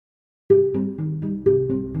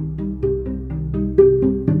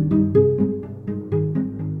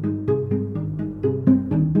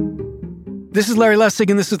This is Larry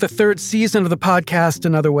Lessig, and this is the third season of the podcast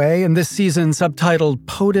Another Way, and this season subtitled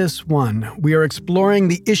POTUS 1. We are exploring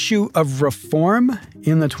the issue of reform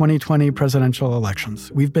in the 2020 presidential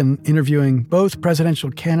elections. We've been interviewing both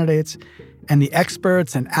presidential candidates and the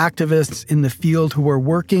experts and activists in the field who are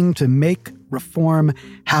working to make reform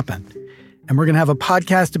happen. And we're going to have a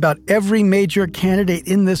podcast about every major candidate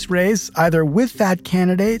in this race, either with that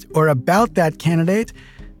candidate or about that candidate,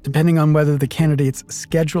 depending on whether the candidate's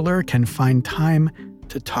scheduler can find time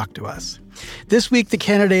to talk to us. This week, the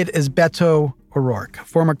candidate is Beto O'Rourke,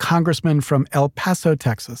 former congressman from El Paso,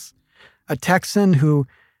 Texas, a Texan who,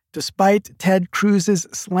 despite Ted Cruz's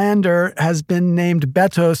slander, has been named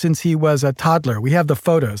Beto since he was a toddler. We have the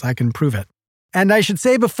photos. I can prove it. And I should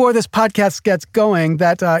say before this podcast gets going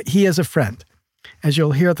that he is a friend. As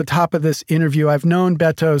you'll hear at the top of this interview, I've known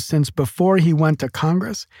Beto since before he went to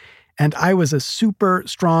Congress, and I was a super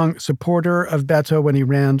strong supporter of Beto when he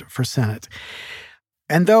ran for Senate.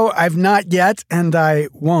 And though I've not yet, and I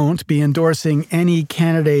won't, be endorsing any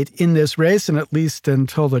candidate in this race, and at least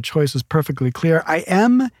until the choice is perfectly clear, I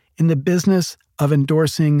am in the business of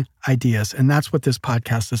endorsing ideas. And that's what this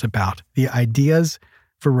podcast is about, the ideas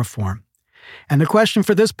for reform. And the question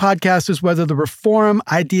for this podcast is whether the reform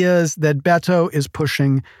ideas that Beto is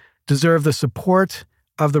pushing deserve the support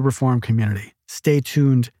of the reform community. Stay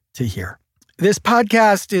tuned to hear. This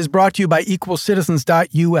podcast is brought to you by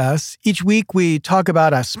equalcitizens.us. Each week we talk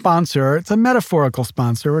about a sponsor. It's a metaphorical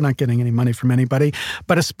sponsor. We're not getting any money from anybody,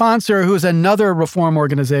 but a sponsor who is another reform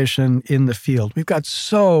organization in the field. We've got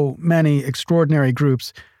so many extraordinary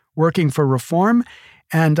groups working for reform,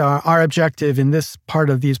 and our objective in this part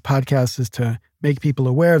of these podcasts is to make people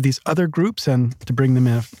aware of these other groups and to bring them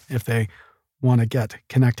in if they want to get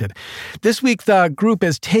connected. This week, the group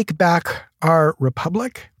is Take Back Our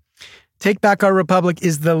Republic. Take Back Our Republic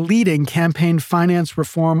is the leading campaign finance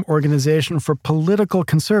reform organization for political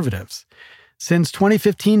conservatives. Since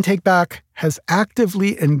 2015, Take Back has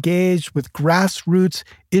actively engaged with grassroots,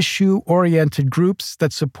 issue-oriented groups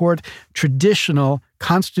that support traditional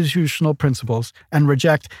constitutional principles and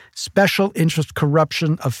reject special interest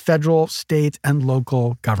corruption of federal, state, and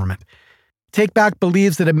local government. Take Back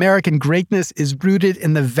believes that American greatness is rooted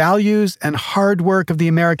in the values and hard work of the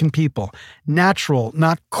American people, natural,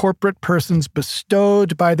 not corporate persons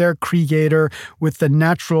bestowed by their creator with the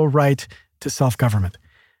natural right to self-government.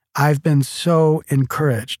 I've been so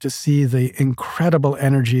encouraged to see the incredible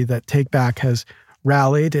energy that Take Back has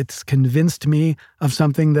rallied. It's convinced me of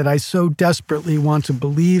something that I so desperately want to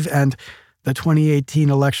believe, and the 2018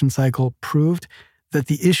 election cycle proved that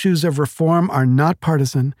the issues of reform are not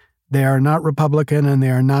partisan. They are not Republican and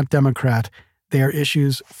they are not Democrat. They are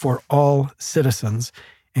issues for all citizens,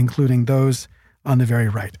 including those on the very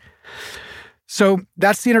right. So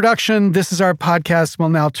that's the introduction. This is our podcast. We'll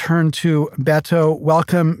now turn to Beto.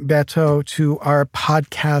 Welcome, Beto, to our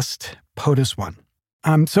podcast, POTUS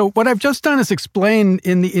 1. So what I've just done is explain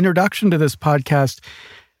in the introduction to this podcast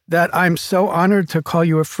that I'm so honored to call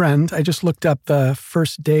you a friend. I just looked up the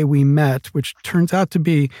first day we met, which turns out to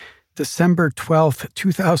be December 12th,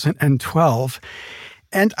 2012.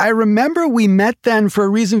 And I remember we met then for a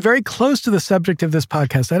reason very close to the subject of this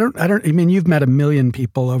podcast. I mean, you've met a million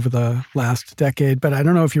people over the last decade, but I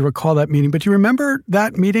don't know if you recall that meeting. But do you remember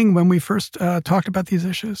that meeting when we first talked about these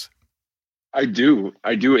issues? I do.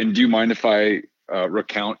 And do you mind if I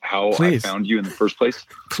recount how Please. I found you in the first place?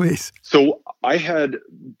 Please. So I had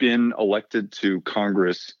been elected to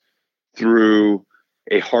Congress through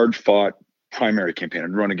a hard-fought primary campaign.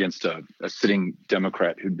 I'd run against a sitting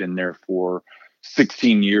Democrat who'd been there for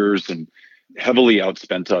 16 years and heavily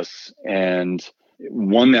outspent us and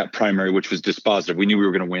won that primary, which was dispositive. We knew we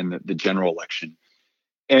were going to win the general election.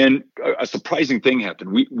 And a surprising thing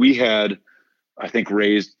happened. We had, I think,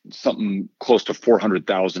 raised something close to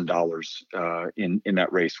 $400,000 in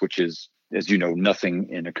that race, which is, as you know, nothing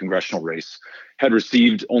in a congressional race. Had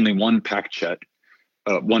received only one PAC check.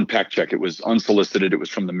 It was unsolicited. It was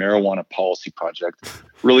from the Marijuana Policy Project.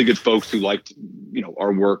 Really good folks who liked,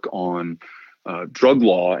 our work on drug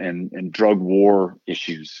law and drug war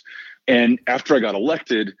issues. And after I got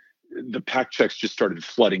elected, the PAC checks just started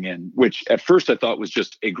flooding in, which at first I thought was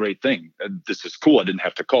just a great thing. This is cool. I didn't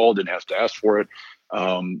have to call, didn't have to ask for it.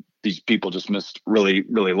 These people just must really,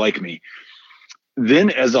 really like me. Then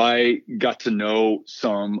as I got to know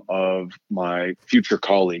some of my future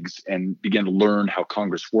colleagues and began to learn how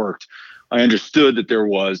Congress worked, I understood that there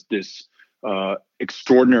was this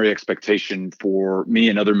extraordinary expectation for me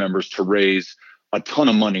and other members to raise a ton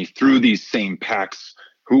of money through these same PACs,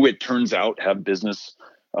 who it turns out have business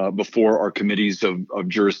before our committees of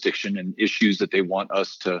jurisdiction and issues that they want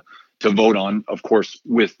us to vote on, of course,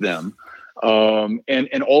 with them.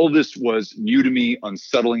 And all of this was new to me,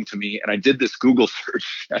 unsettling to me. And I did this Google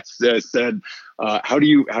search that said, how do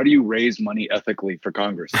you raise money ethically for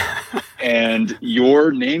Congress? And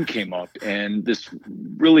your name came up, and this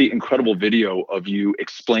really incredible video of you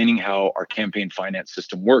explaining how our campaign finance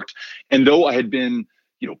system worked. And though I had been,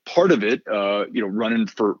 part of it, running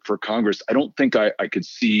for Congress, I don't think I could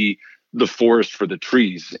see the forest for the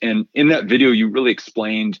trees. And in that video, you really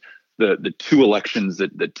explained the two elections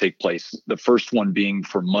that take place. The first one being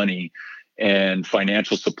for money and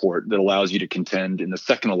financial support that allows you to contend in the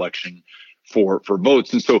second election for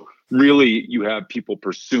votes. And so really you have people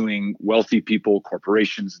pursuing wealthy people,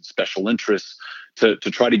 corporations, and special interests to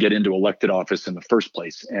try to get into elected office in the first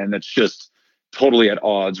place. And that's just totally at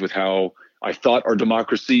odds with how I thought our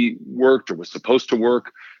democracy worked or was supposed to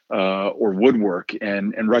work or would work,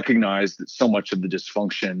 and recognize that so much of the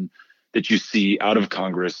dysfunction that you see out of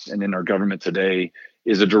Congress and in our government today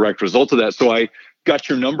is a direct result of that. So I got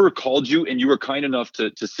your number, called you, and you were kind enough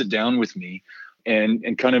to sit down with me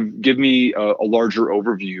and kind of give me a larger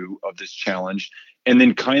overview of this challenge. And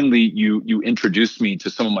then kindly you introduced me to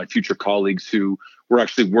some of my future colleagues who were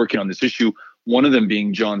actually working on this issue. One of them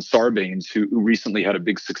being John Sarbanes, who recently had a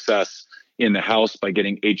big success in the House by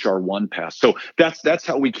getting H.R. 1 passed. So that's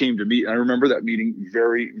how we came to meet. And I remember that meeting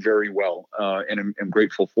very, very well, and I'm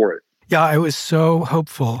grateful for it. Yeah, I was so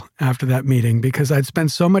hopeful after that meeting because I'd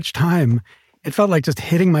spent so much time. It felt like just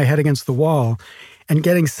hitting my head against the wall and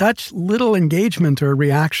getting such little engagement or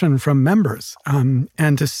reaction from members.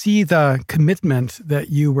 And to see the commitment that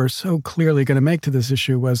you were so clearly going to make to this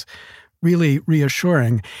issue was really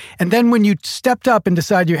reassuring. And then when you stepped up and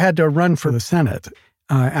decided you had to run for the Senate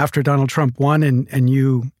after Donald Trump won, and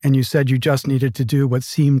you said you just needed to do what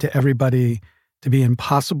seemed to everybody to be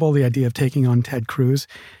impossible, the idea of taking on Ted Cruz.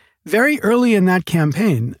 Very early in that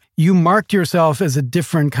campaign, you marked yourself as a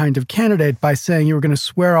different kind of candidate by saying you were going to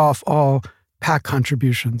swear off all PAC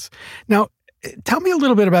contributions. Now, tell me a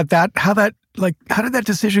little bit about that. How did that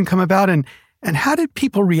decision come about, and how did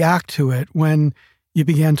people react to it when you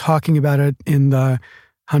began talking about it in the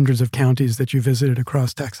hundreds of counties that you visited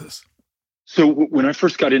across Texas? So when I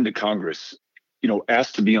first got into Congress,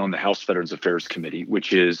 asked to be on the House Veterans Affairs Committee,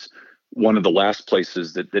 which is one of the last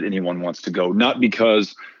places that anyone wants to go, not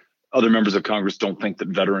because other members of Congress don't think that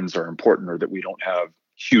veterans are important or that we don't have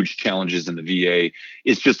huge challenges in the VA.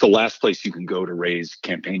 It's just the last place you can go to raise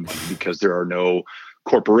campaign money because there are no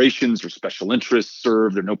corporations or special interests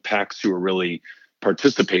served. There are no PACs who are really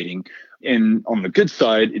participating. And on the good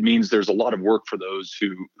side, it means there's a lot of work for those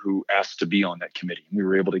who asked to be on that committee. We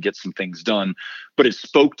were able to get some things done, but it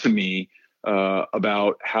spoke to me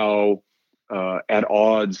about how at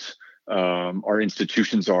odds our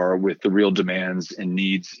institutions are with the real demands and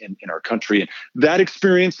needs in our country. And that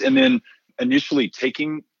experience, and then initially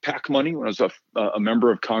taking PAC money when I was a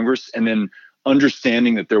member of Congress, and then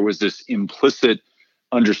understanding that there was this implicit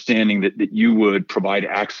understanding that you would provide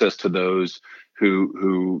access to those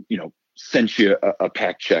who sent you a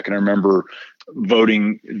PAC check. And I remember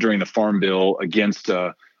voting during the Farm Bill against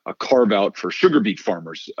a carve out for sugar beet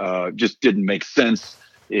farmers. Just didn't make sense.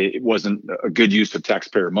 It wasn't a good use of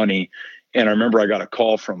taxpayer money. And I remember I got a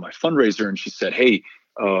call from my fundraiser, and she said, hey,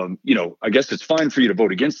 I guess it's fine for you to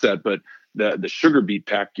vote against that, but the sugar beet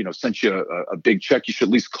PAC, sent you a big check. You should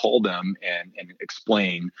at least call them and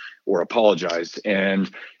explain or apologize.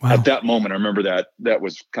 And wow. At that moment, I remember that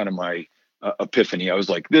was kind of my epiphany. I was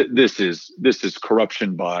like, this is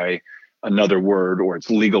corruption by another word, or it's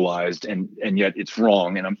legalized, and yet it's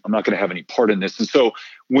wrong. And I'm not going to have any part in this. And so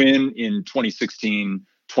when in 2016,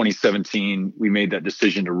 2017, we made that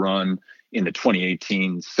decision to run in the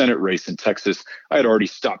 2018 Senate race in Texas, I had already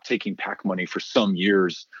stopped taking PAC money for some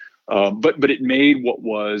years. But it made what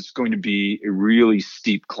was going to be a really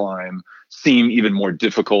steep climb seem even more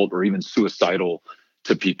difficult or even suicidal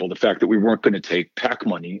to people. The fact that we weren't going to take PAC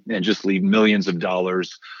money and just leave millions of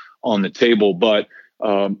dollars on the table. But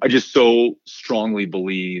I just so strongly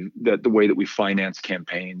believe that the way that we finance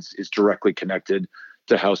campaigns is directly connected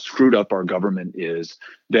to how screwed up our government is,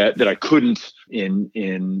 that I couldn't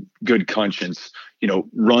in good conscience,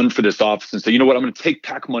 run for this office and say, you know what, I'm going to take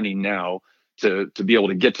PAC money now to be able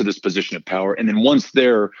to get to this position of power. And then once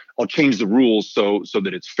there, I'll change the rules so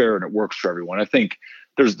that it's fair and it works for everyone. I think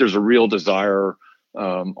there's a real desire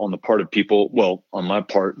on the part of people, well, on my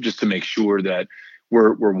part, just to make sure that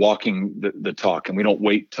we're walking the talk and we don't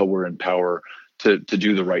wait till we're in power to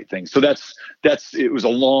do the right thing. So it was a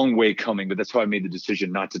long way coming, but that's how I made the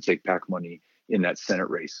decision not to take PAC money in that Senate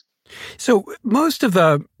race. So most of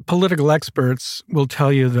the political experts will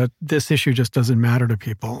tell you that this issue just doesn't matter to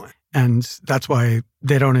people. And that's why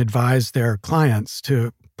they don't advise their clients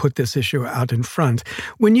to put this issue out in front.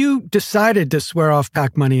 When you decided to swear off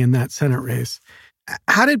PAC money in that Senate race,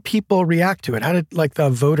 how did people react to it? How did the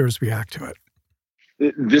voters react to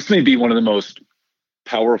it? This may be one of the most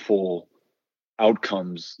powerful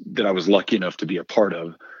outcomes that I was lucky enough to be a part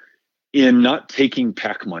of. In not taking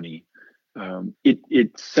PAC money,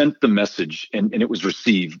 it sent the message, and it was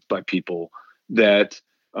received by people, that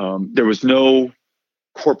there was no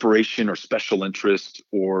corporation or special interest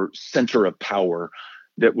or center of power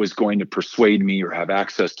that was going to persuade me or have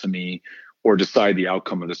access to me or decide the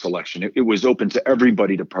outcome of this election. It was open to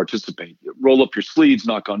everybody to participate. Roll up your sleeves,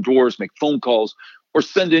 knock on doors, make phone calls, or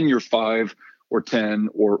send in your 5 or 10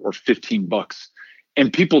 or 15 bucks.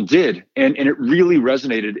 And people did. And it really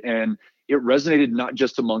resonated. And it resonated not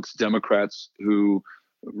just amongst Democrats who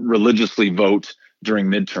religiously vote during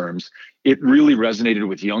midterms. It really resonated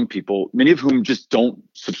with young people, many of whom just don't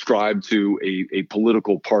subscribe to a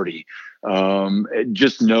political party.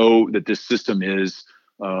 Just know that this system is,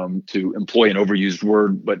 to employ an overused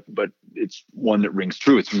word, but it's one that rings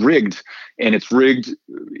true. It's rigged, and it's rigged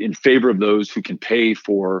in favor of those who can pay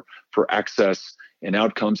for access and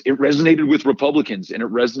outcomes. It resonated with Republicans, and it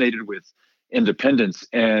resonated with independents.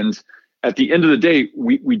 And at the end of the day,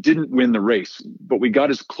 we didn't win the race, but we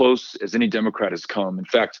got as close as any Democrat has come. In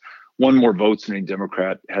fact, won more votes than any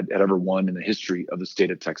Democrat had ever won in the history of the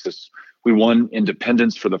state of Texas. We won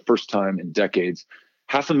independence for the first time in decades.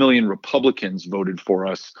 500,000 Republicans voted for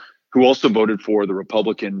us, who also voted for the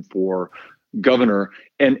Republican for governor.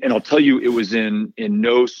 And I'll tell you, it was in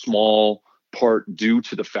no small part due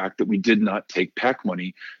to the fact that we did not take PAC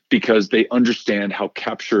money, because they understand how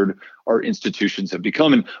captured our institutions have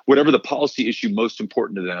become. And whatever the policy issue most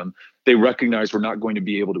important to them, they recognize we're not going to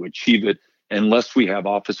be able to achieve it unless we have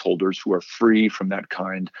office holders who are free from that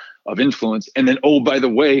kind of influence. And then, oh, by the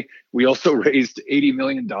way, we also raised $80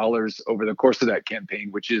 million over the course of that campaign,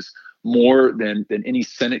 which is more than any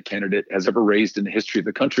Senate candidate has ever raised in the history of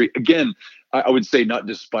the country. Again, I would say not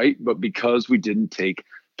despite, but because we didn't take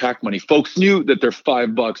PAC money. Folks knew that their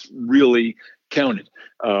 $5 really counted.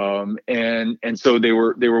 And so they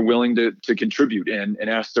were willing to contribute and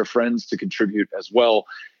ask their friends to contribute as well.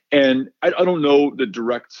 And I don't know the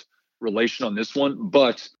direct relation on this one,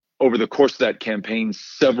 but over the course of that campaign,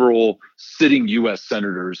 several sitting U.S.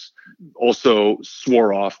 senators also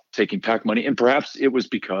swore off taking PAC money. And perhaps it was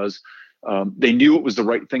because they knew it was the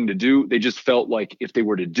right thing to do. They just felt like if they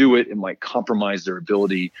were to do it, it might compromise their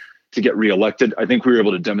ability to get reelected. I think we were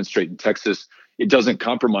able to demonstrate in Texas it doesn't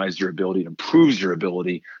compromise your ability, it improves your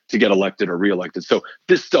ability to get elected or reelected. So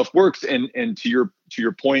this stuff works. And to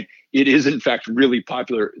your point, it is in fact really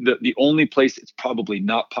popular. The only place it's probably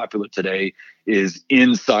not popular today is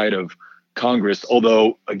inside of Congress,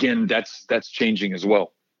 although again, that's changing as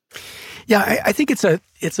well. Yeah, I think it's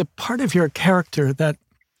a part of your character that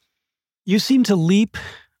you seem to leap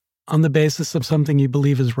on the basis of something you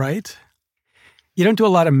believe is right. You don't do a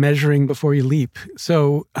lot of measuring before you leap.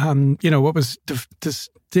 So, what was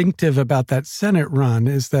distinctive about that Senate run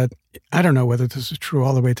is that, I don't know whether this is true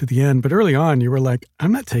all the way to the end, but early on you were like,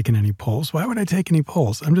 I'm not taking any polls. Why would I take any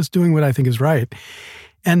polls? I'm just doing what I think is right.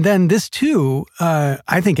 And then this too,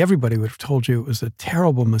 I think everybody would have told you it was a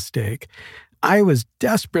terrible mistake. I was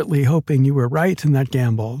desperately hoping you were right in that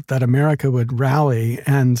gamble, that America would rally.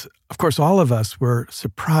 And of course, all of us were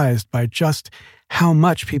surprised by just how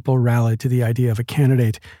much people rallied to the idea of a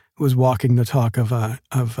candidate who was walking the talk of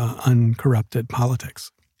uncorrupted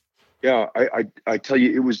politics. Yeah, I tell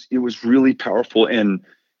you, it was really powerful. And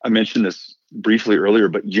I mentioned this briefly earlier,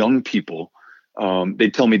 but young people, they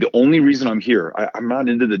tell me the only reason I'm here, I'm not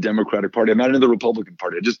into the Democratic Party, I'm not into the Republican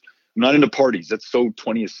Party, I'm not into parties. That's so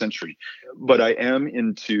 20th century. But I am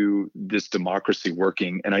into this democracy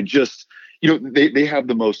working. And I just, they have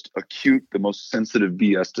the most acute, the most sensitive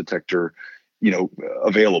BS detector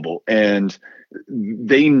available. And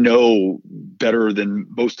they know better than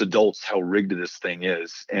most adults how rigged this thing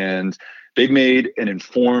is. And they've made an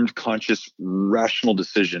informed, conscious, rational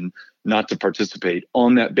decision not to participate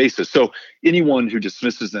on that basis. So anyone who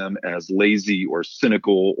dismisses them as lazy or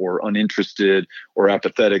cynical or uninterested or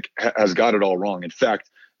apathetic has got it all wrong. In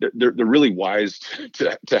fact, they're really wise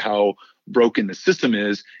to how broken the system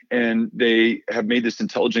is, and they have made this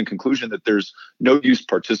intelligent conclusion that there's no use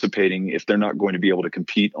participating if they're not going to be able to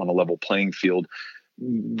compete on a level playing field.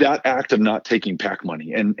 That act of not taking PAC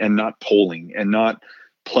money and not polling and not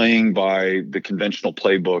playing by the conventional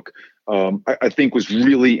playbook, I think was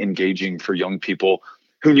really engaging for young people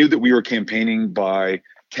who knew that we were campaigning by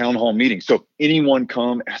town hall meetings. So anyone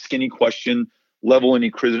come, ask any question, level any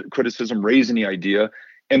criticism, raise any idea.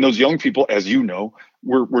 And those young people, as you know,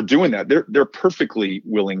 we're doing that. They're perfectly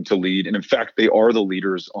willing to lead, and in fact, they are the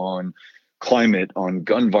leaders on climate, on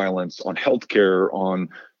gun violence, on healthcare, on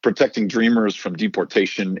protecting dreamers from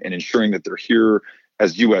deportation, and ensuring that they're here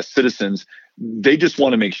as U.S. citizens. They just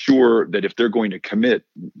want to make sure that if they're going to commit,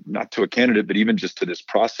 not to a candidate, but even just to this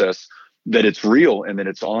process, that it's real and that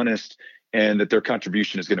it's honest, and that their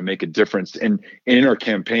contribution is going to make a difference. And in our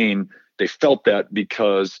campaign, they felt that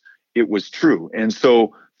because it was true. And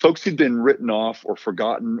so folks who'd been written off or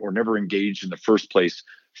forgotten or never engaged in the first place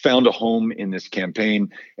found a home in this campaign.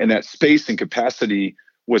 And that space and capacity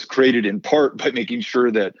was created in part by making sure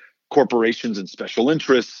that corporations and special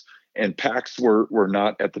interests and PACs were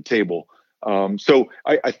not at the table. So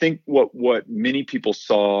I think what many people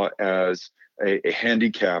saw as a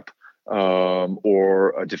handicap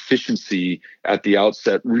or a deficiency at the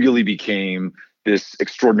outset really became this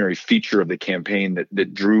extraordinary feature of the campaign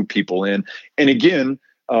that drew people in. And again,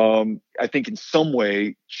 I think in some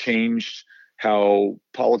way changed how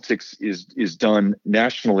politics is done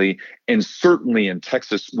nationally. And certainly in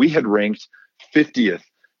Texas, we had ranked 50th,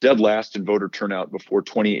 dead last in voter turnout before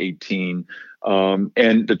 2018.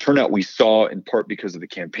 And the turnout we saw, in part because of the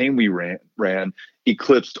campaign we ran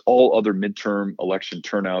eclipsed all other midterm election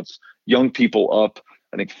turnouts. Young people up,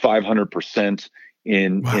 I think, 500%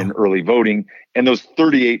 in early voting. And those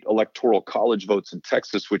 38 electoral college votes in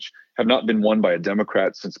Texas, which have not been won by a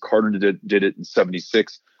Democrat since Carter did it in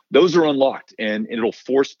 76, those are unlocked. And it'll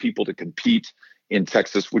force people to compete in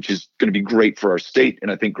Texas, which is going to be great for our state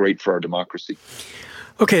and I think great for our democracy.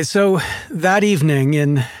 Okay, so that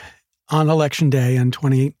evening on Election Day in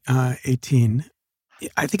 2018,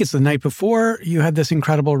 I think it's the night before, you had this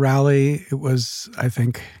incredible rally. It was, I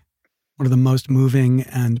think, one of the most moving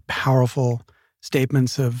and powerful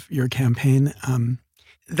statements of your campaign.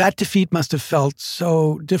 That defeat must have felt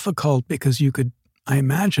so difficult because you could, I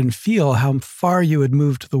imagine, feel how far you had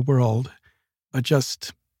moved the world, but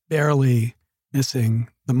just barely missing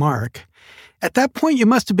the mark. At that point, you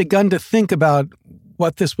must have begun to think about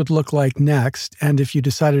what this would look like next, and if you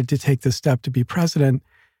decided to take this step to be president,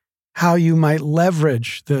 how you might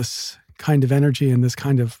leverage this kind of energy and this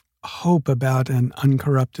kind of hope about an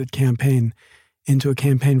uncorrupted campaign into a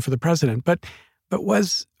campaign for the president. But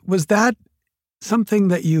was that something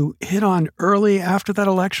that you hit on early after that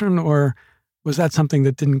election, or was that something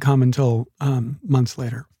that didn't come until months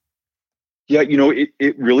later? Yeah,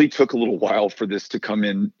 it really took a little while for this to come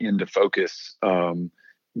into focus,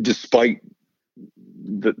 despite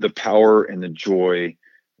the power and the joy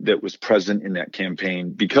that was present in that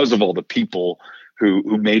campaign because of all the people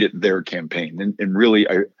who made it their campaign. And really,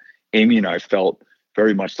 Amy and I felt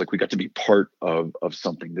very much like we got to be part of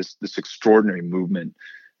something, this extraordinary movement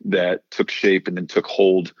that took shape and then took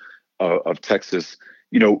hold of Texas.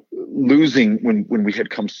 Losing when we had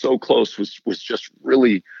come so close was just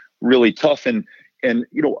really, really tough. And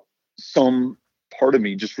some part of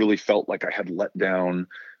me just really felt like I had let down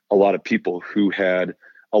a lot of people who had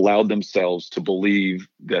allowed themselves to believe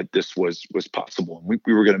that this was possible. And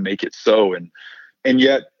we were going to make it so. And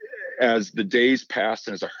yet, as the days passed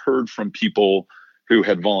and as I heard from people who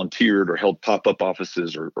had volunteered or held pop-up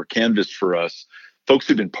offices or canvassed for us, folks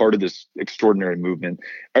who'd been part of this extraordinary movement,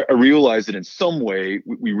 I realized that in some way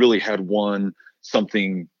we really had won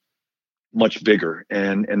something much bigger.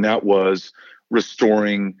 And that was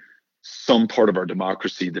restoring some part of our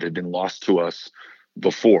democracy that had been lost to us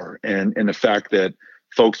before. And the fact that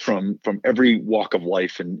folks from every walk of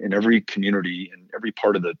life and in every community and every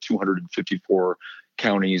part of the 254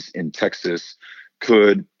 counties in Texas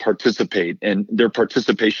could participate, and their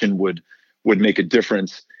participation would make a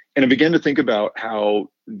difference. And I began to think about how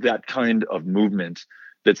that kind of movement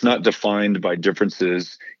that's not defined by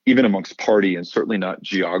differences, even amongst party, and certainly not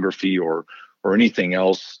geography or anything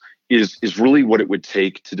else, is really what it would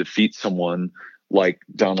take to defeat someone like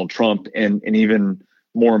Donald Trump, and even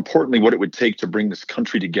more importantly, what it would take to bring this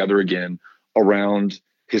country together again around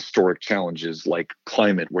historic challenges like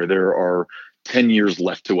climate, where there are 10 years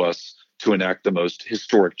left to us to enact the most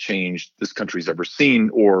historic change this country's ever seen,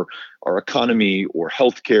 or our economy, or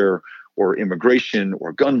healthcare, or immigration,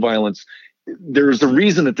 or gun violence. There's a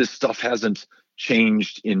reason that this stuff hasn't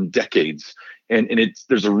changed in decades. And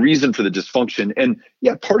there's a reason for the dysfunction. And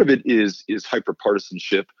yeah, part of it is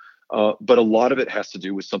hyperpartisanship. But a lot of it has to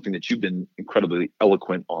do with something that you've been incredibly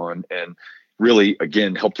eloquent on and really,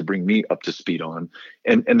 again, helped to bring me up to speed on.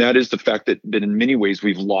 And that is the fact that in many ways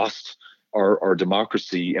we've lost our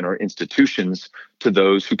democracy and our institutions to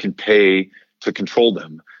those who can pay to control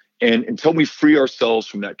them. And until we free ourselves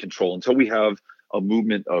from that control, until we have a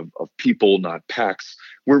movement of people, not PACs,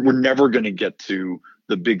 we're never going to get to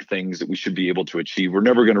the big things that we should be able to achieve. We're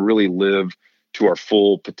never going to really live to our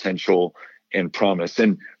full potential and promise.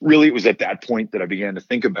 And really, it was at that point that I began to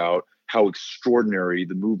think about how extraordinary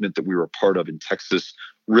the movement that we were a part of in Texas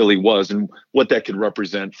really was, and what that could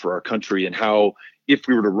represent for our country, and how, if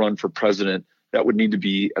we were to run for president, that would need to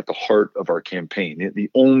be at the heart of our campaign. The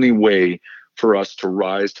only way for us to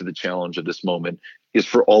rise to the challenge of this moment is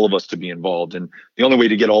for all of us to be involved. And the only way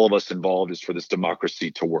to get all of us involved is for this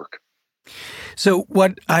democracy to work. So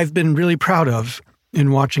what I've been really proud of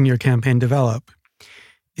in watching your campaign develop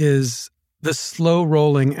is the slow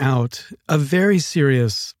rolling out of very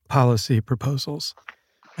serious policy proposals.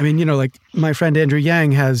 I mean, like my friend Andrew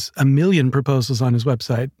Yang has 1 million proposals on his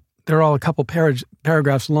website. They're all a couple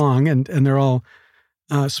paragraphs long, and they're all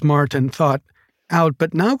smart and thought out,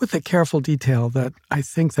 but not with the careful detail that I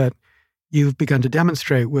think that you've begun to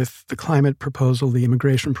demonstrate with the climate proposal, the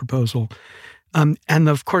immigration proposal. And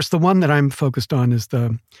of course, the one that I'm focused on is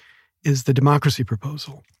the democracy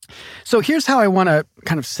proposal. So here's how I want to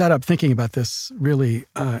kind of set up thinking about this really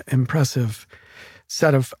impressive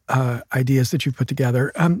set of ideas that you put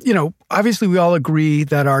together. Obviously we all agree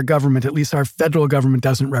that our government, at least our federal government,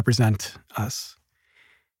 doesn't represent us.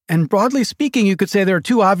 And broadly speaking, you could say there are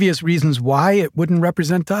two obvious reasons why it wouldn't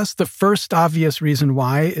represent us. The first obvious reason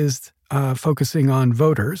why is focusing on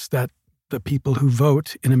voters, that the people who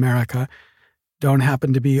vote in America don't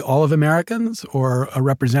happen to be all of Americans or a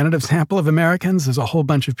representative sample of Americans. There's a whole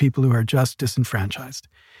bunch of people who are just disenfranchised.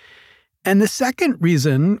 And the second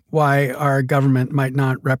reason why our government might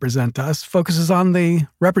not represent us focuses on the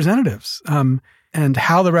representatives and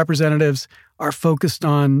how the representatives are focused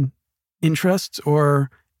on interests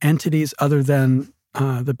or entities other than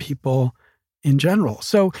the people in general.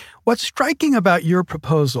 So what's striking about your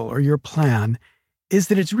proposal or your plan is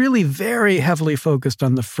that it's really very heavily focused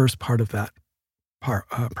on the first part of that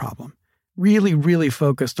problem. Really, really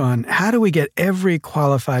focused on how do we get every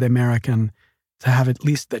qualified American to have at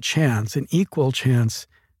least the chance, an equal chance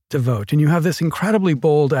to vote. And you have this incredibly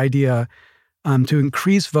bold idea to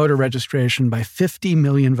increase voter registration by 50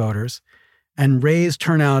 million voters and raise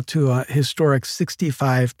turnout to a historic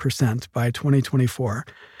 65% by 2024.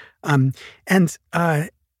 And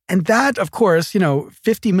that, of course,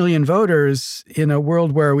 50 million voters in a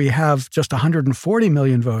world where we have just 140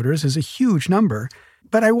 million voters is a huge number.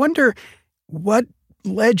 But I wonder what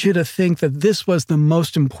led you to think that this was the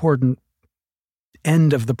most important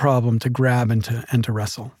end of the problem to grab and to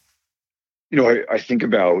wrestle? I think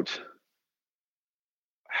about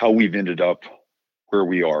how we've ended up where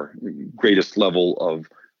we are, greatest level of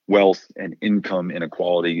wealth and income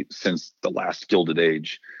inequality since the last Gilded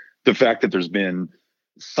Age. The fact that there's been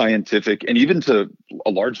scientific and even to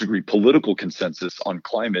a large degree political consensus on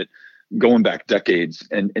climate going back decades,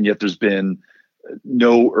 and yet there's been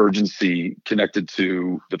no urgency connected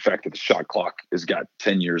to the fact that the shot clock has got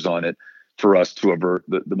 10 years on it for us to avert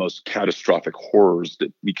the most catastrophic horrors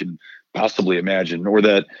that we can possibly imagine, or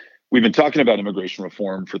that we've been talking about immigration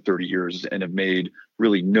reform for 30 years and have made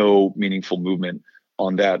really no meaningful movement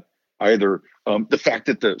on that either. The fact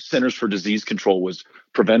that the Centers for Disease Control was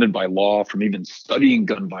prevented by law from even studying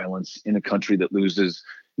gun violence in a country that loses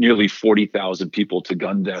nearly 40,000 people to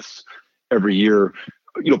gun deaths every year.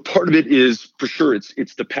 Part of it is, for sure, it's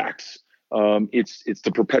the PACs. It's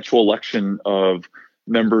the perpetual election of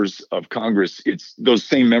members of Congress. It's those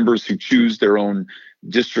same members who choose their own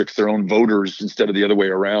districts, their own voters, instead of the other way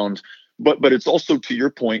around. But it's also, to your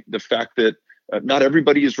point, the fact that not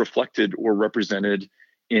everybody is reflected or represented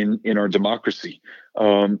in our democracy.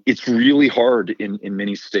 It's really hard in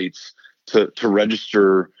many states to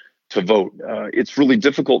register to vote. It's really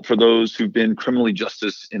difficult for those who've been criminally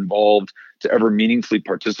justice involved to ever meaningfully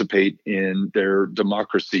participate in their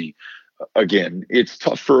democracy. Again, it's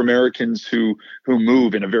tough for Americans who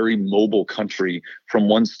move in a very mobile country from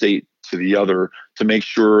one state to the other to make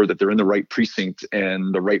sure that they're in the right precinct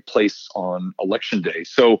and the right place on election day.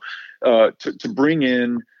 So to bring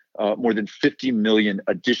in more than 50 million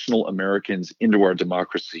additional Americans into our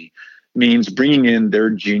democracy means bringing in their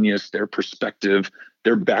genius, their perspective,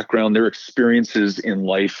 their background, their experiences in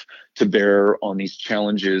life to bear on these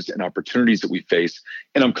challenges and opportunities that we face.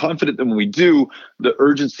 And I'm confident that when we do, the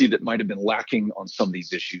urgency that might have been lacking on some of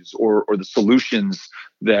these issues or the solutions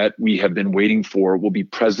that we have been waiting for will be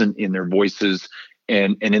present in their voices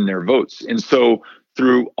and in their votes. And so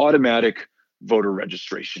through automatic voter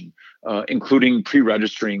registration, including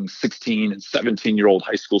pre-registering 16 and 17-year-old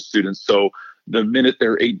high school students. So the minute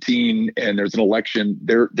they're 18 and there's an election,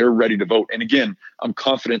 they're ready to vote. And again, I'm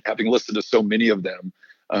confident, having listened to so many of them,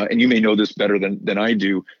 and you may know this better than I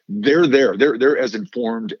do, they're there. They're as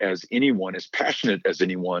informed as anyone, as passionate as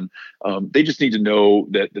anyone. They just need to know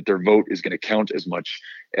that their vote is going to count as much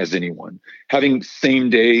as anyone. Having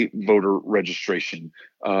same-day voter registration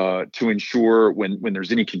to ensure when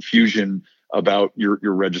there's any confusion about your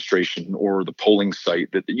registration or the polling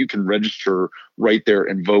site, that you can register right there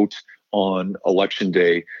and vote on election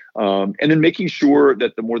day. And then making sure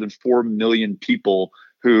that the more than 4 million people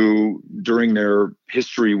who during their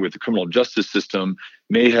history with the criminal justice system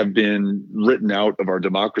may have been written out of our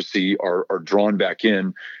democracy are drawn back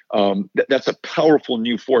in. That's a powerful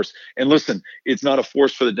new force. And listen, it's not a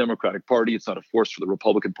force for the Democratic Party. It's not a force for the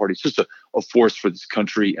Republican Party. It's just a force for this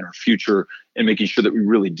country and our future, and making sure that we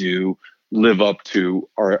really do live up to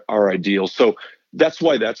our ideals. So that's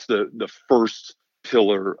why that's the first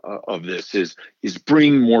pillar of this is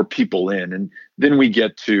bring more people in. And then we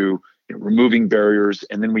get to removing barriers,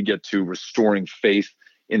 and then we get to restoring faith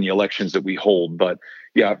in the elections that we hold. But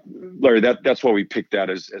yeah, Larry, that's why we picked that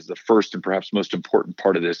as the first and perhaps most important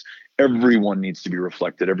part of this. Everyone needs to be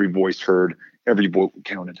reflected, every voice heard, every vote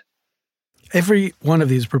counted. Every one of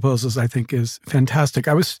these proposals, I think, is fantastic.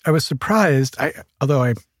 I was surprised, although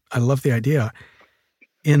I love the idea,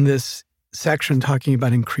 in this section talking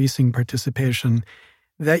about increasing participation,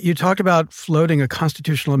 that you talked about floating a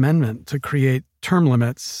constitutional amendment to create term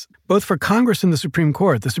limits, both for Congress and the Supreme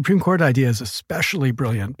Court. The Supreme Court idea is especially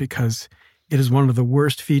brilliant because it is one of the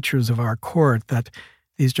worst features of our court that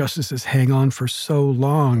these justices hang on for so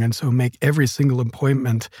long and so make every single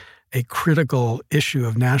appointment a critical issue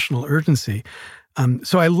of national urgency.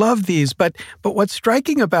 So I love these, but what's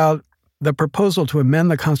striking about the proposal to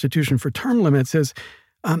amend the Constitution for term limits is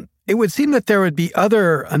it would seem that there would be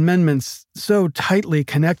other amendments so tightly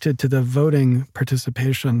connected to the voting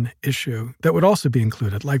participation issue that would also be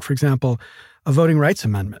included. Like, for example, a voting rights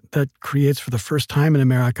amendment that creates for the first time in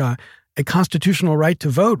America a constitutional right to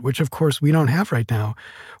vote, which of course we don't have right now,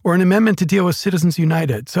 or an amendment to deal with Citizens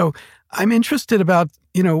United. So I'm interested about,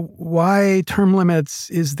 why term limits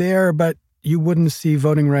is there, but you wouldn't see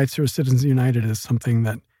voting rights or Citizens United as something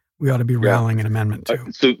that we ought to be rallying an amendment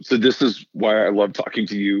to. So this is why I love talking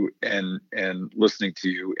to you and listening to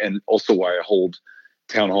you, and also why I hold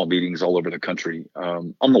town hall meetings all over the country.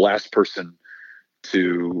 I'm the last person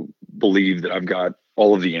to believe that I've got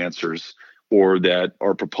all of the answers or that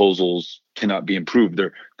our proposals cannot be improved.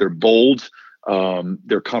 They're bold,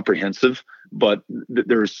 they're comprehensive, but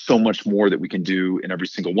there's so much more that we can do in every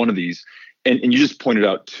single one of these. And you just pointed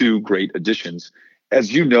out two great additions.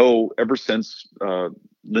 As you know, ever since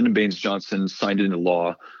Lyndon Baines Johnson signed it into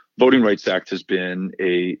law, Voting Rights Act has been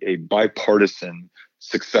a bipartisan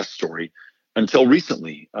success story until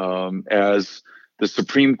recently, as the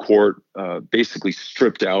Supreme Court basically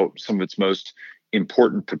stripped out some of its most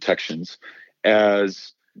important protections,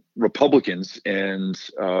 as Republicans and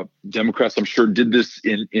Democrats, I'm sure, did this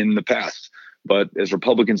in the past, but as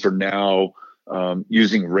Republicans are now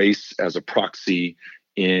using race as a proxy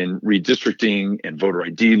in redistricting and voter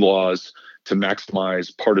ID laws to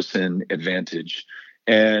maximize partisan advantage.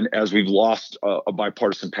 And as we've lost a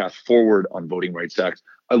bipartisan path forward on Voting Rights Act,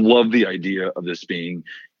 I love the idea of this being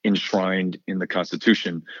enshrined in the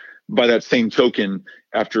Constitution. By that same token,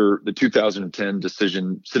 after the 2010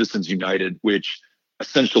 decision, Citizens United, which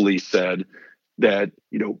essentially said that,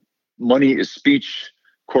 money is speech,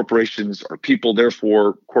 corporations are people,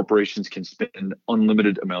 therefore corporations can spend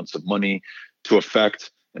unlimited amounts of money to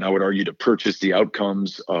affect, and I would argue to purchase, the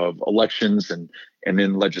outcomes of elections and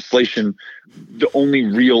then legislation. The only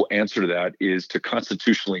real answer to that is to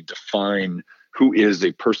constitutionally define who is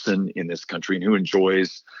a person in this country and who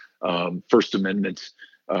enjoys First Amendment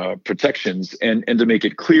protections, and to make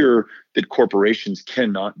it clear that corporations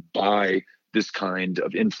cannot buy this kind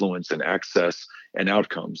of influence and access and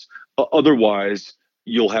outcomes. Otherwise,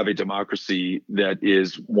 you'll have a democracy that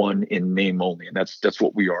is one in name only. And that's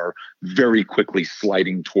what we are very quickly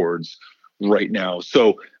sliding towards right now.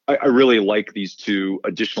 So I really like these two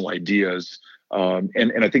additional ideas.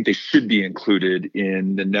 And I think they should be included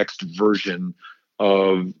in the next version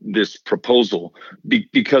of this proposal,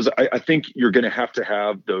 because I think you're going to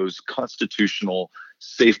have those constitutional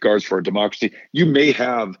safeguards for our democracy. You may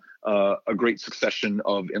have a great succession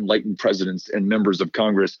of enlightened presidents and members of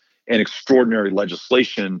Congress and extraordinary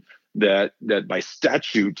legislation that by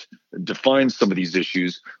statute defines some of these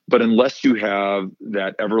issues. But unless you have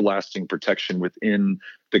that everlasting protection within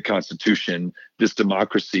the Constitution, this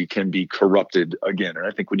democracy can be corrupted again. And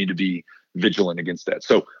I think we need to be vigilant against that.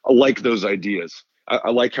 So I like those ideas.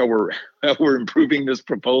 I like how we're improving this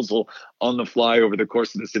proposal on the fly over the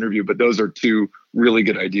course of this interview. But those are two really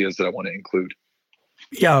good ideas that I want to include.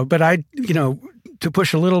 Yeah, but to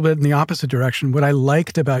push a little bit in the opposite direction, what I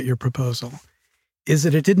liked about your proposal is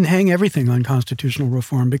that it didn't hang everything on constitutional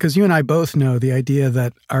reform, because you and I both know the idea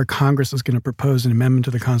that our Congress is going to propose an amendment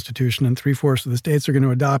to the Constitution and 3/4 of the states are going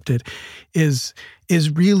to adopt it is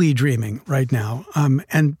really dreaming right now.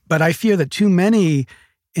 But I fear that too many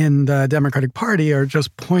in the Democratic Party are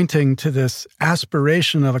just pointing to this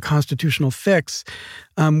aspiration of a constitutional fix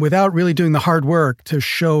without really doing the hard work to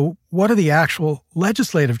show what are the actual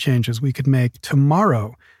legislative changes we could make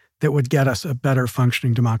tomorrow that would get us a better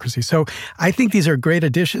functioning democracy. So I think these are great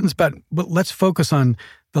additions, but let's focus on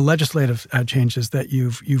the legislative changes that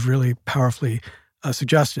you've really powerfully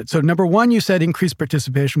suggested. So number one, you said increase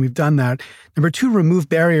participation. We've done that. Number two, remove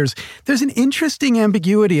barriers. There's an interesting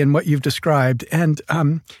ambiguity in what you've described, and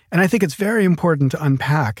I think it's very important to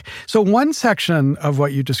unpack. So one section of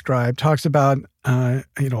what you described talks about,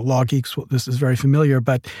 law geeks, this is very familiar,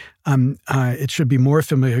 but it should be more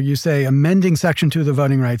familiar. You say amending Section 2 of the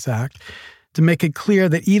Voting Rights Act to make it clear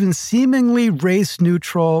that even seemingly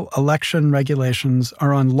race-neutral election regulations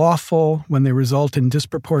are unlawful when they result in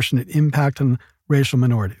disproportionate impact on racial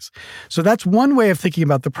minorities. So that's one way of thinking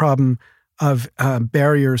about the problem of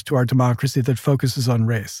barriers to our democracy that focuses on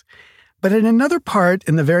race. But in another part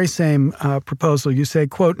in the very same proposal, you say,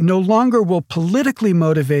 quote, no longer will politically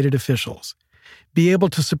motivated officials be able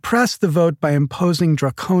to suppress the vote by imposing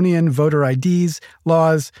draconian voter IDs,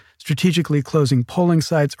 laws, strategically closing polling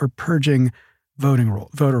sites, or purging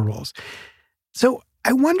voter rolls. So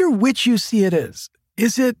I wonder which you see it is.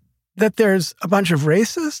 Is it that there's a bunch of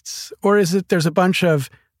racists, or is it there's a bunch of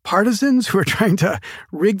partisans who are trying to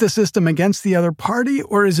rig the system against the other party,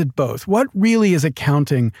 or is it both? What really is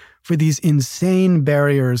accounting for these insane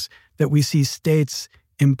barriers that we see states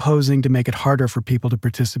imposing to make it harder for people to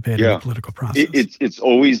participate in the political process? It's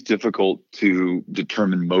always difficult to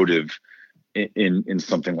determine motive in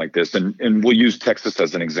something like this. And we'll use Texas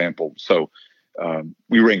as an example. So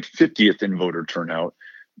we ranked 50th in voter turnout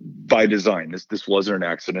by design. This wasn't an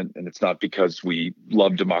accident, and it's not because we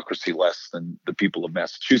love democracy less than the people of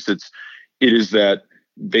Massachusetts. It is that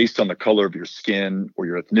based on the color of your skin or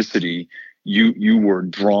your ethnicity, you were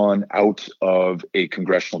drawn out of a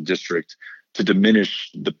congressional district to diminish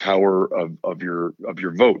the power of your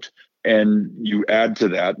vote. And you add to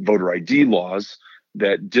that voter ID laws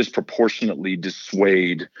that disproportionately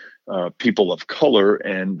dissuade people of color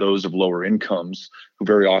and those of lower incomes who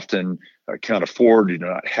very often can't afford, do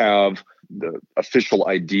not have the official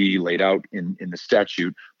ID laid out in the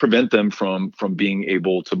statute, prevent them from being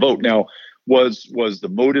able to vote. Now, was the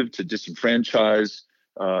motive to disenfranchise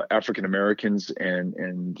African Americans and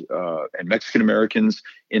Mexican Americans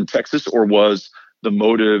in Texas, or was the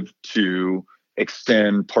motive to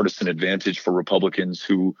extend partisan advantage for Republicans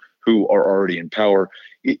who are already in power?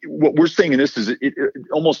 What we're saying in this is it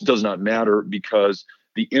almost does not matter, because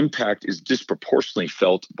the impact is disproportionately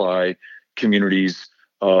felt by communities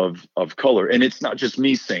of color. And it's not just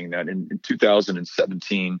me saying that. In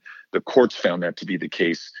 2017, the courts found that to be the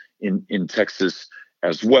case in Texas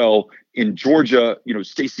as well. In Georgia,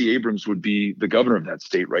 Stacey Abrams would be the governor of that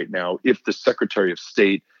state right now if the Secretary of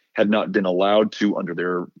State had not been allowed to, under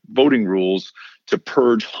their voting rules, to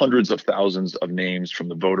purge hundreds of thousands of names from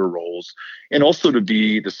the voter rolls, and also to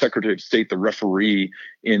be the Secretary of State, the referee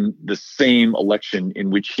in the same election in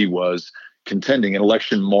which he was contending, an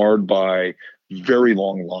election marred by very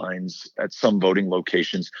long lines at some voting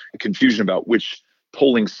locations, confusion about which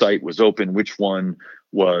polling site was open, which one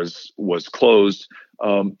was closed.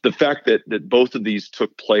 The fact that both of these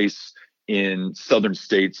took place in southern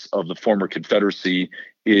states of the former Confederacy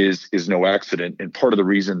is no accident, and part of the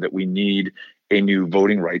reason that we need a new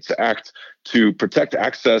Voting Rights Act to protect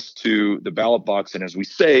access to the ballot box. And as we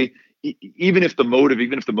say, even if the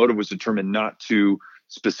motive was determined not to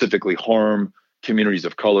specifically harm communities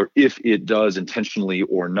of color, if it does intentionally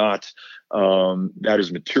or not, that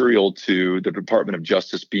is material to the Department of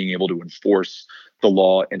Justice being able to enforce the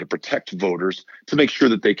law and to protect voters, to make sure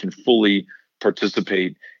that they can fully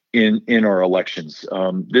participate in our elections.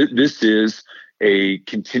 This is a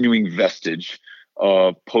continuing vestige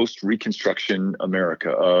of post-Reconstruction America,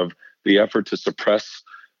 of the effort to suppress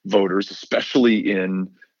voters, especially in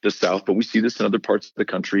the South, but we see this in other parts of the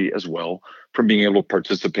country as well, from being able to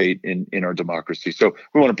participate in our democracy. So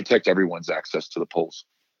we want to protect everyone's access to the polls.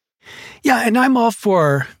 Yeah, and I'm all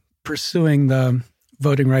for pursuing the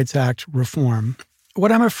Voting Rights Act reform.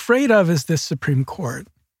 What I'm afraid of is this Supreme Court,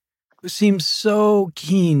 who seems so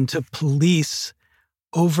keen to police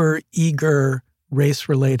over-eager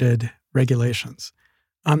race-related regulations.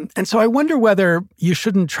 And so I wonder whether you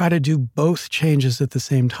shouldn't try to do both changes at the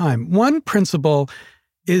same time. One principle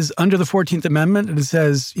is under the 14th Amendment. And it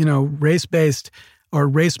says, race-based or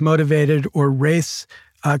race-motivated or race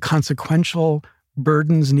consequential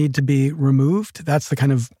burdens need to be removed. That's the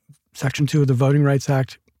kind of Section 2 of the Voting Rights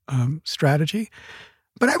Act strategy.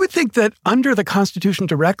 But I would think that under the Constitution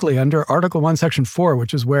directly, under Article 1, Section 4,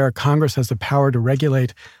 which is where Congress has the power to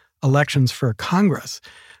regulate elections for Congress,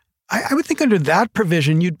 I would think under that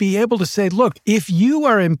provision, you'd be able to say, look, if you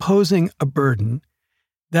are imposing a burden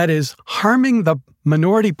that is harming the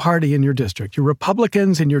minority party in your district, you're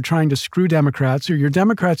Republicans and you're trying to screw Democrats, or you're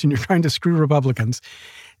Democrats and you're trying to screw Republicans,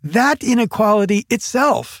 that inequality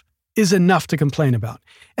itself is enough to complain about.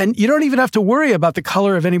 And you don't even have to worry about the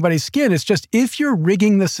color of anybody's skin. It's just if you're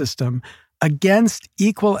rigging the system against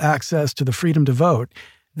equal access to the freedom to vote,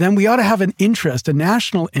 then we ought to have an interest, a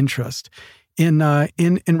national interest, in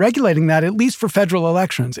regulating that, at least for federal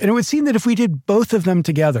elections. And it would seem that if we did both of them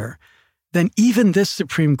together, then even this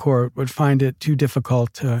Supreme Court would find it too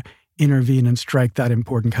difficult to intervene and strike that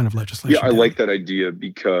important kind of legislation. Yeah, I like that idea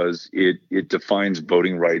because it defines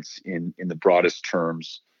voting rights in the broadest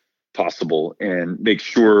terms possible and makes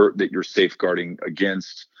sure that you're safeguarding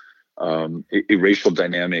against a racial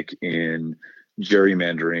dynamic in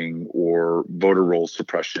gerrymandering or voter roll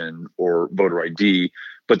suppression or voter ID,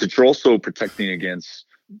 but that you're also protecting against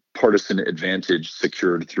partisan advantage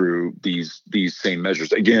secured through these same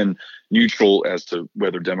measures. Again, neutral as to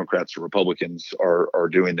whether Democrats or Republicans are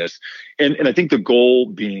doing this. And I think the goal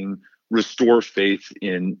being restore faith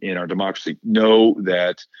in our democracy. Know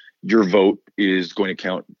that your vote is going to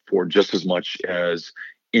count for just as much as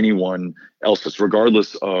anyone else's,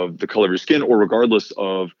 regardless of the color of your skin or regardless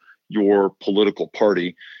of your political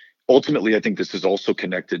party. Ultimately, I think this is also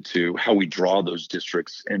connected to how we draw those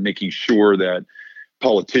districts and making sure that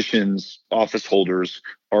politicians, office holders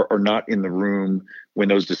are not in the room when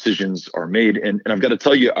those decisions are made. And I've got to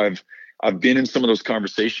tell you, I've been in some of those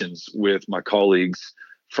conversations with my colleagues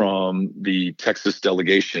from the Texas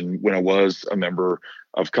delegation when I was a member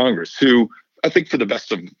of Congress, who I think for the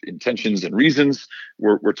best of intentions and reasons,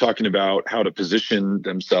 we're talking about how to position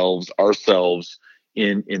ourselves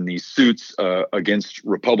in these suits against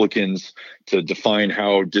Republicans to define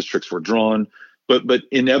how districts were drawn. But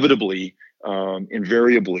inevitably,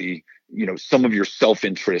 invariably, some of your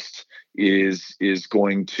self-interest is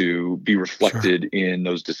going to be reflected in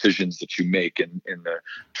those decisions that you make and the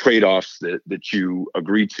trade-offs that you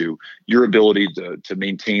agree to. Your ability to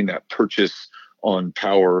maintain that purchase on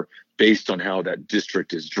power based on how that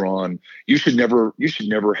district is drawn. You should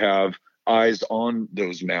never have eyes on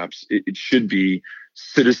those maps. It should be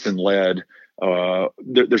citizen-led.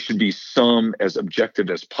 There should be some as objective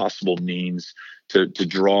as possible means to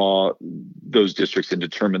draw those districts and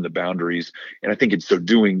determine the boundaries. And I think in so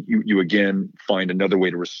doing, you again find another way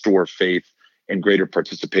to restore faith and greater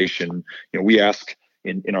participation. We ask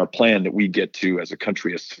in our plan that we get to, as a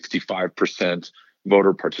country, a 65%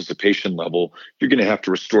 voter participation level. You're going to have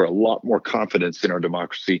to restore a lot more confidence in our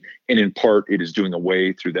democracy. And in part, it is doing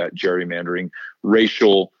away through that gerrymandering,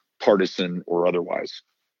 racial, partisan, or otherwise.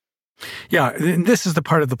 Yeah, and this is the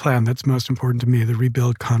part of the plan that's most important to me, the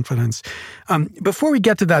rebuild confidence. Before we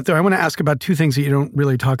get to that, though, I want to ask about two things that you don't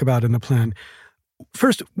really talk about in the plan.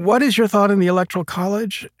 First, what is your thought on the Electoral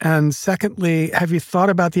College? And secondly, have you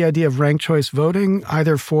thought about the idea of ranked choice voting,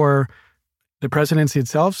 either for the presidency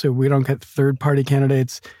itself, so we don't get third-party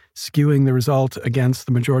candidates skewing the result against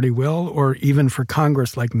the majority will, or even for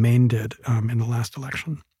Congress like Maine did in the last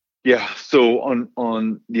election? Yeah, so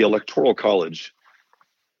on the Electoral College,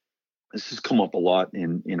 this has come up a lot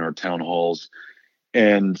in our town halls.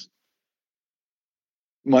 And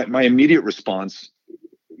my immediate response,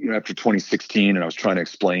 after 2016, and I was trying to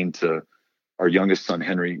explain to our youngest son,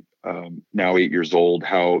 Henry, now 8 years old,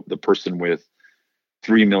 how the person with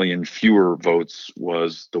 3 million fewer votes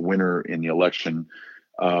was the winner in the election.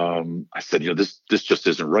 I said, this just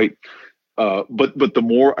isn't right. But the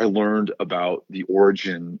more I learned about the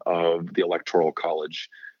origin of the Electoral College,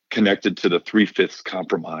 connected to the 3/5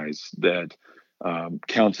 compromise that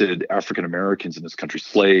counted African Americans in this country,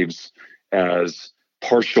 slaves, as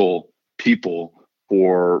partial people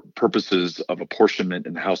for purposes of apportionment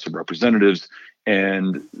in the House of Representatives.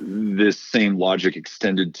 And this same logic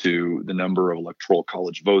extended to the number of Electoral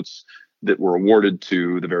College votes that were awarded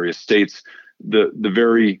to the various states. The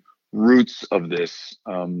very roots of this,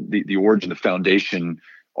 the origin, the foundation,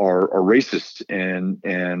 are racist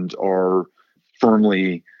and are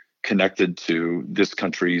firmly connected to this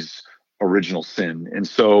country's original sin. And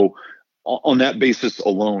so on that basis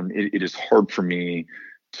alone, it is hard for me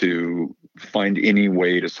to find any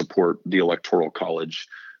way to support the Electoral College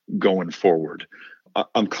going forward.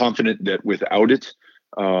 I'm confident that without it,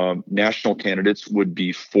 national candidates would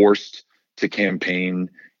be forced to campaign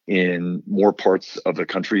in more parts of the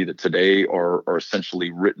country that today are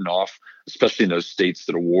essentially written off, especially in those states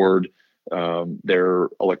that award their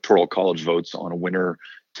electoral college votes on a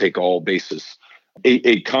winner-take-all basis.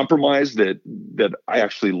 A compromise that I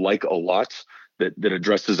actually like a lot that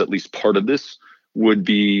addresses at least part of this would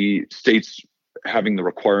be states having the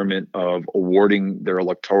requirement of awarding their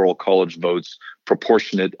electoral college votes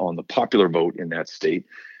proportionate on the popular vote in that state,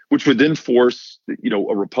 which would then force,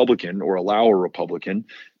 a Republican or allow a Republican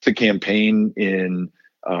to campaign in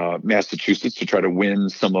Massachusetts to try to win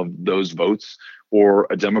some of those votes, or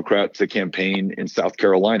a Democrat to campaign in South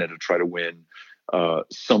Carolina to try to win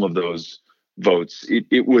some of those votes.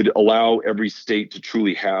 It would allow every state to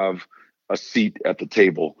truly have a seat at the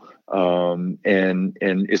table, and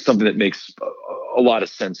is something that makes a lot of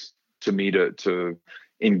sense to me to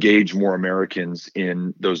engage more Americans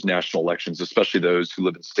in those national elections, especially those who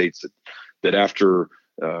live in states that after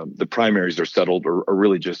the primaries are settled are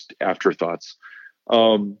really just afterthoughts.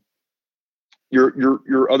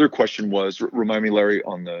 Your other question was, remind me, Larry,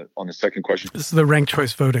 on the second question. This is the ranked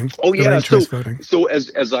choice voting. Oh yeah, choice voting. So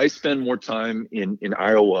as I spend more time in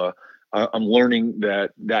Iowa, I'm learning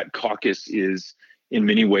that caucus is in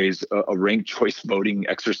many ways a ranked choice voting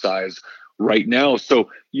exercise right now. So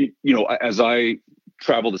as I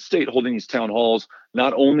travel the state holding these town halls,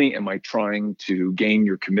 not only am I trying to gain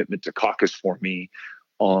your commitment to caucus for me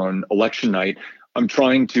on election night, I'm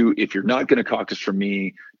trying to, if you're not going to caucus for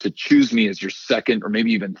me, to choose me as your second or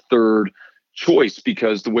maybe even third choice,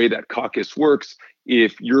 because the way that caucus works,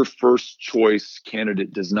 if your first choice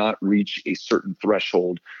candidate does not reach a certain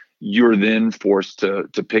threshold, you're then forced to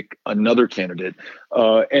pick another candidate.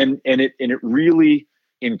 And it really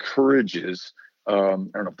encourages, I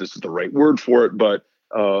don't know if this is the right word for it, but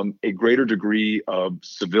a greater degree of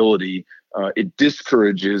civility. It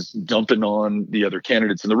discourages dumping on the other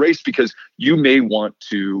candidates in the race, because you may want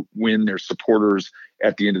to win their supporters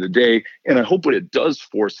at the end of the day. And I hope what it does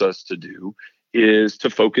force us to do is to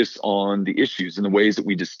focus on the issues and the ways that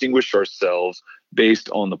we distinguish ourselves based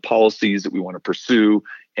on the policies that we want to pursue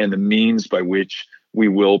and the means by which we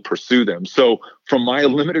will pursue them. So from my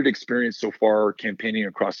limited experience so far campaigning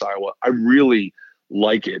across Iowa, I really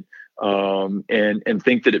like it, and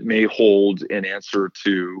think that it may hold an answer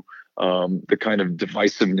to the kind of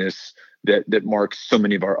divisiveness that marks so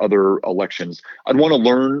many of our other elections. I'd want to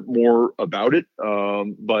learn more about it,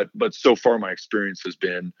 but so far my experience has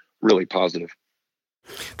been really positive.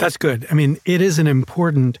 That's good. I mean, it is an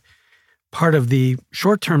important part of the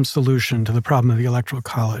short-term solution to the problem of the Electoral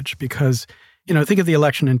College, because, think of the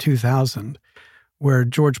election in 2000, where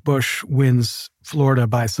George Bush wins Florida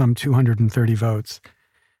by some 230 votes.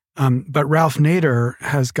 But Ralph Nader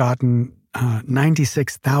has gotten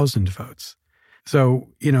 96,000 votes. So,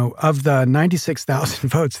 of the 96,000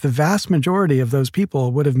 votes, the vast majority of those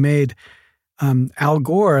people would have made Al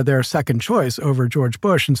Gore their second choice over George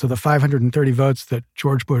Bush. And so the 530 votes that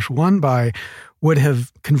George Bush won by would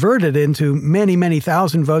have converted into many, many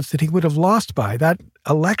thousand votes that he would have lost by. That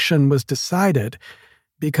election was decided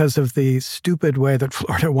because of the stupid way that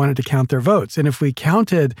Florida wanted to count their votes. And if we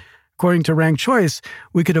counted according to ranked choice,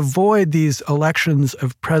 we could avoid these elections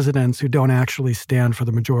of presidents who don't actually stand for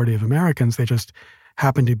the majority of Americans. They just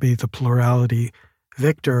happen to be the plurality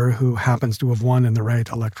victor who happens to have won in the right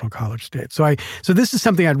electoral college state. So this is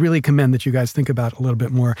something I'd really commend that you guys think about a little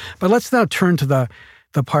bit more. But let's now turn to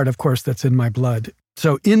the part, of course, that's in my blood.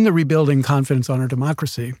 So in the Rebuilding Confidence on Our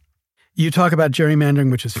Democracy, you talk about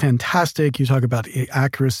gerrymandering, which is fantastic. You talk about the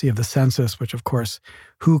accuracy of the census, which, of course,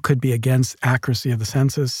 who could be against accuracy of the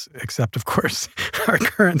census, except, of course, our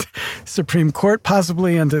current Supreme Court,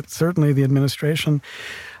 possibly, and certainly the administration.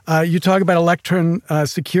 You talk about election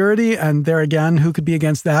security, and there again, who could be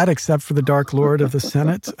against that except for the Dark Lord of the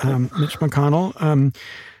Senate, Mitch McConnell.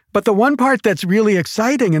 But the one part that's really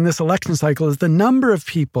exciting in this election cycle is the number of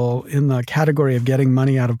people in the category of getting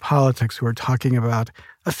money out of politics who are talking about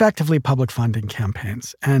effectively public funding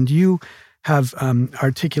campaigns. And you have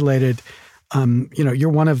articulated, you're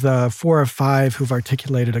one of the 4 or 5 who've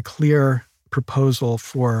articulated a clear proposal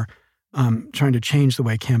for trying to change the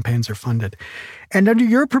way campaigns are funded. And under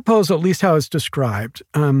your proposal, at least how it's described,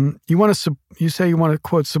 you say you want to,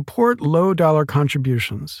 quote, support low-dollar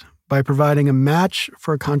contributions by providing a match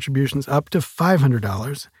for contributions up to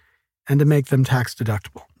 $500 and to make them tax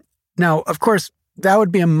deductible. Now, of course, that would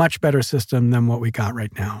be a much better system than what we got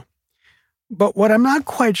right now. But what I'm not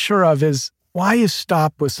quite sure of is why you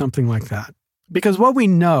stop with something like that. Because what we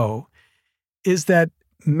know is that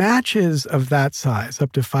matches of that size,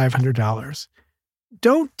 up to $500,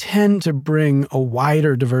 don't tend to bring a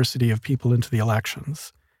wider diversity of people into the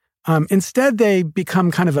elections. Instead, they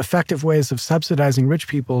become kind of effective ways of subsidizing rich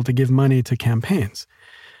people to give money to campaigns.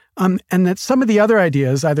 And that some of the other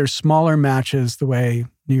ideas, either smaller matches the way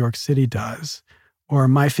New York City does, or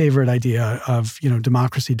my favorite idea of,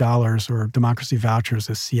 democracy dollars or democracy vouchers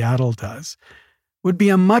as Seattle does, would be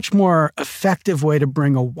a much more effective way to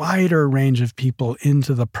bring a wider range of people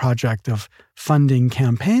into the project of funding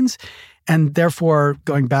campaigns. And therefore,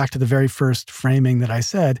 going back to the very first framing that I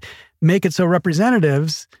said, make it so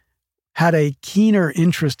representatives had a keener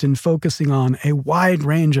interest in focusing on a wide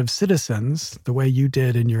range of citizens, the way you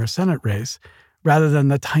did in your Senate race, rather than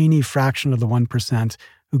the tiny fraction of the 1%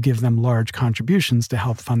 who give them large contributions to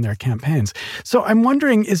help fund their campaigns. So I'm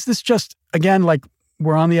wondering, is this just, again, like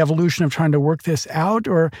we're on the evolution of trying to work this out,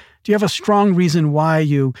 or do you have a strong reason why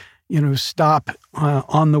you stop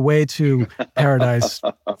on the way to paradise,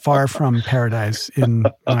 far from paradise, in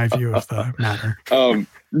my view of the matter?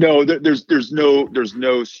 No, there's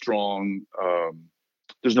no strong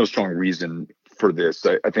reason for this.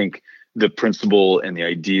 I think the principle and the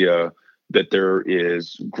idea that there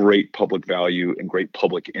is great public value and great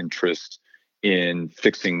public interest in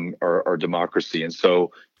fixing our democracy, and so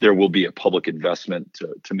there will be a public investment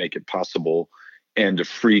to make it possible and to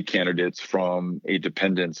free candidates from a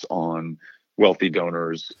dependence on wealthy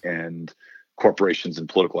donors and corporations and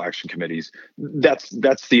political action committees. That's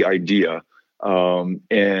the idea. And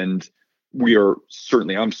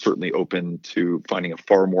I'm certainly open to finding a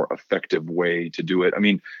far more effective way to do it. I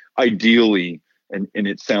mean, ideally, and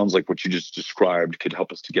it sounds like what you just described could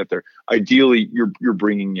help us to get there. Ideally, you're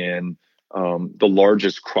bringing in the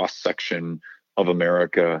largest cross section of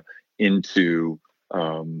America into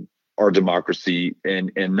our democracy,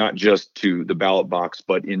 and not just to the ballot box,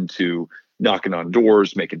 but into knocking on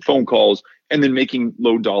doors, making phone calls, and then making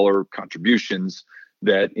low dollar contributions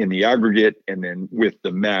that in the aggregate and then with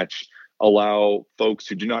the match allow folks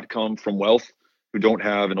who do not come from wealth, who don't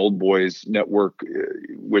have an old boys network,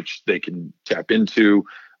 which they can tap into,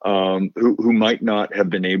 who might not have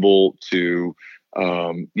been able to,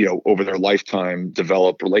 over their lifetime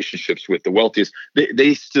develop relationships with the wealthiest.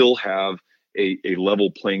 They still have a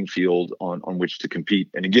level playing field on which to compete.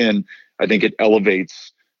 And again, I think it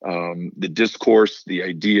elevates the discourse, the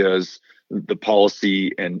ideas, the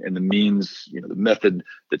policy, and the means, the method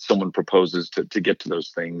that someone proposes to get to those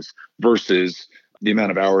things versus the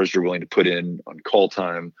amount of hours you're willing to put in on call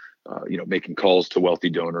time, making calls to wealthy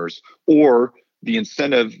donors, or the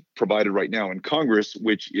incentive provided right now in Congress,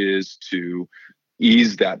 which is to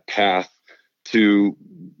ease that path to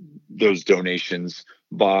those donations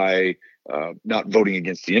by not voting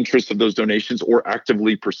against the interests of those donations or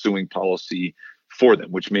actively pursuing policy for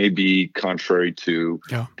them, which may be contrary to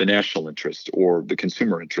the national interest or the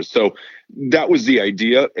consumer interest. So that was the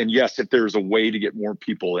idea. And yes, if there's a way to get more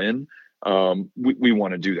people in, we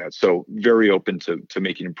want to do that. So very open to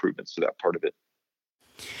making improvements to that part of it.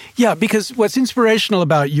 Yeah, because what's inspirational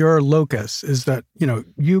about your locus is that,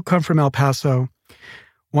 you come from El Paso,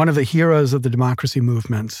 one of the heroes of the democracy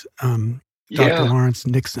movement. Dr. Lawrence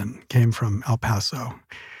Nixon came from El Paso.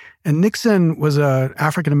 And Nixon was an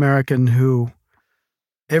African-American who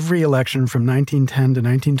every election from 1910 to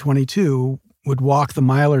 1922 would walk the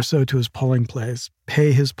mile or so to his polling place,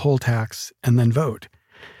 pay his poll tax, and then vote.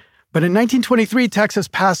 But in 1923, Texas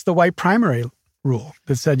passed the white primary rule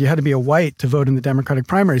that said you had to be a white to vote in the Democratic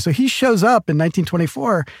primary. So he shows up in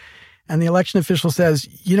 1924, and the election official says,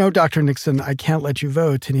 Dr. Nixon, I can't let you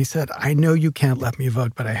vote. And he said, I know you can't let me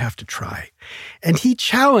vote, but I have to try. And he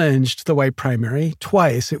challenged the white primary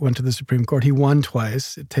twice. It went to the Supreme Court. He won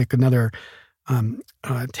twice. It'd take another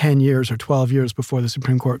 10 years or 12 years before the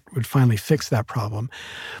Supreme Court would finally fix that problem.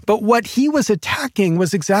 But what he was attacking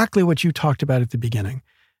was exactly what you talked about at the beginning.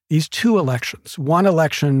 These two elections. One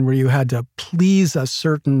election where you had to please a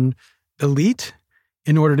certain elite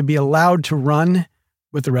in order to be allowed to run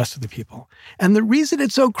with the rest of the people. And the reason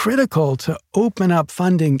it's so critical to open up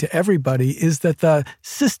funding to everybody is that the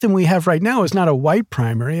system we have right now is not a white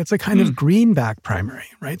primary. It's a kind of greenback primary,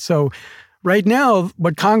 right? So right now,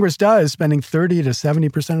 what Congress does, spending 30 to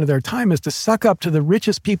 70% of their time, is to suck up to the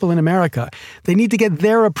richest people in America. They need to get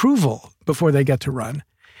their approval before they get to run.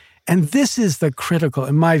 And this is the critical,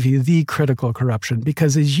 in my view, the critical corruption,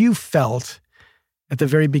 because as you felt at the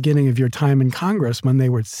very beginning of your time in Congress, when they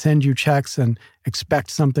would send you checks and expect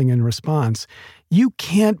something in response, you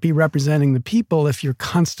can't be representing the people if you're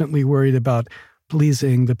constantly worried about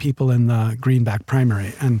pleasing the people in the greenback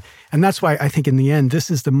primary. And that's why I think in the end, this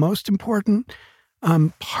is the most important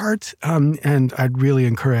part. And I'd really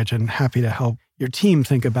encourage and happy to help your team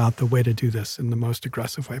think about the way to do this in the most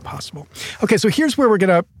aggressive way possible. Okay, so here's where we're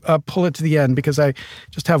going to pull it to the end, because I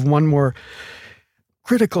just have one more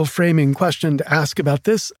critical framing question to ask about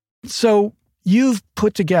this. So you've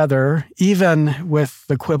put together, even with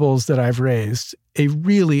the quibbles that I've raised, a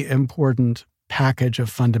really important package of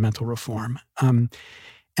fundamental reform.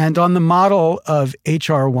 And on the model of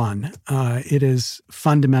H.R. 1, it is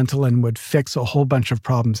fundamental and would fix a whole bunch of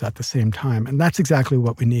problems at the same time. And that's exactly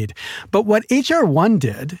what we need. But what H.R. 1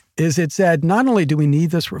 did is it said, not only do we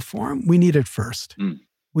need this reform, we need it first.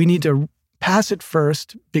 We need to pass it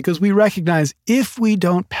first because we recognize if we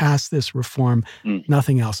don't pass this reform,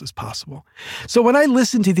 nothing else is possible. So when I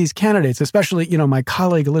listen to these candidates, especially, my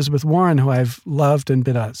colleague Elizabeth Warren, who I've loved and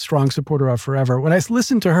been a strong supporter of forever, when I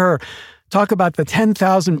listen to her talk about the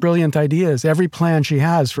 10,000 brilliant ideas, every plan she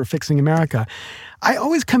has for fixing America, I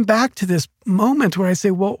always come back to this moment where I say,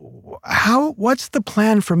 well, what's the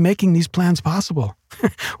plan for making these plans possible?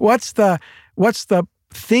 What's the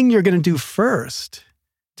thing you're going to do first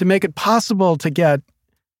to make it possible to get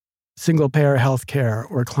single-payer health care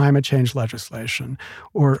or climate change legislation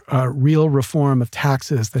or real reform of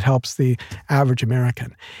taxes that helps the average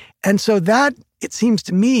American? And so that, it seems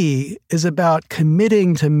to me, is about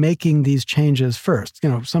committing to making these changes first.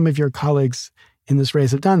 Some of your colleagues in this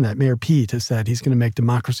race have done that. Mayor Pete has said he's going to make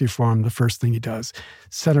democracy reform the first thing he does.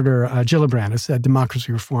 Senator Gillibrand has said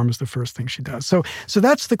democracy reform is the first thing she does. So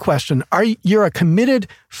that's the question. You're a committed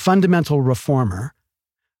fundamental reformer.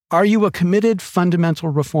 Are you a committed fundamental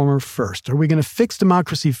reformer first? Are we going to fix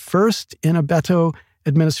democracy first in a Beto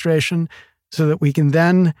administration so that we can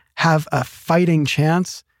then have a fighting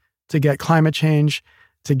chance to get climate change,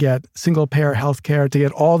 to get single-payer health care, to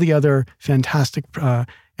get all the other fantastic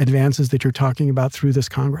advances that you're talking about through this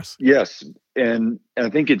Congress? Yes. And I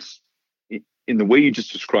think it's, in the way you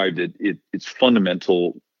just described it, it's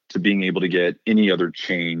fundamental to being able to get any other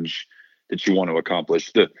change that you want to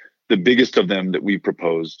accomplish. The biggest of them that we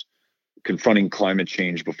proposed, confronting climate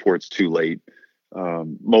change before it's too late,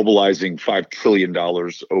 mobilizing $5 trillion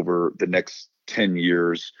over the next 10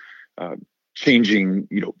 years, changing,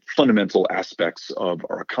 fundamental aspects of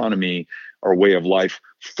our economy, our way of life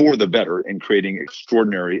for the better, and creating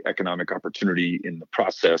extraordinary economic opportunity in the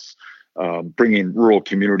process, bringing rural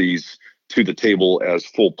communities to the table as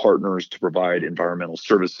full partners to provide environmental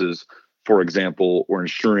services, for example, or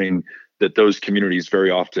ensuring that those communities,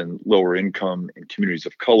 very often lower income and communities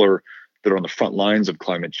of color that are on the front lines of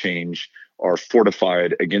climate change, are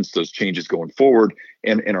fortified against those changes going forward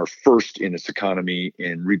and are first in this economy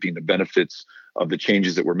in reaping the benefits of the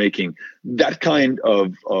changes that we're making. That kind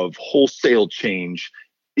of wholesale change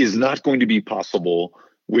is not going to be possible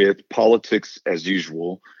with politics as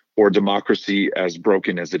usual or democracy as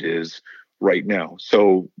broken as it is right now.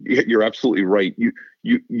 So you're absolutely right.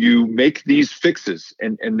 You make these fixes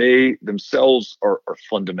and they themselves are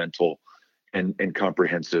fundamental and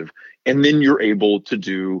comprehensive. And then you're able to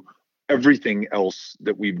do everything else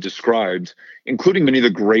that we've described, including many of the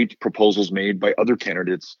great proposals made by other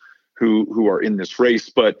candidates who are in this race.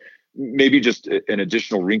 But maybe just an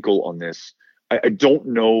additional wrinkle on this. I don't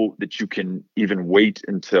know that you can even wait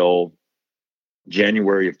until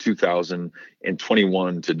January of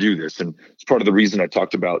 2021 to do this. And it's part of the reason I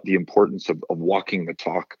talked about the importance of walking the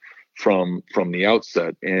talk from the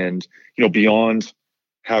outset. And, beyond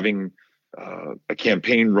having a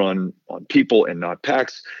campaign run on people and not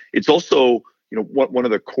PACs, it's also, one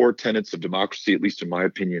of the core tenets of democracy, at least in my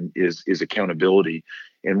opinion, is accountability.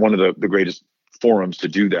 And one of the greatest forums to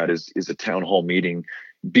do that is a town hall meeting,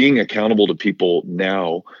 being accountable to people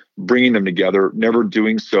now, bringing them together, never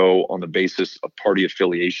doing so on the basis of party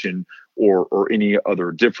affiliation or any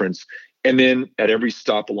other difference. And then at every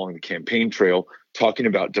stop along the campaign trail, talking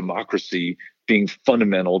about democracy being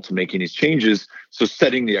fundamental to making these changes. So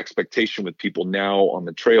setting the expectation with people now on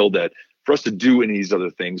the trail that for us to do any of these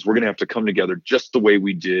other things, we're going to have to come together just the way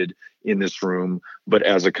we did in this room, but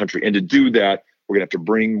as a country. And to do that, we're going to have to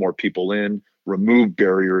bring more people in, remove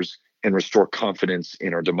barriers, and restore confidence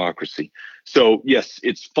in our democracy. So yes,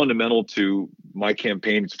 it's fundamental to my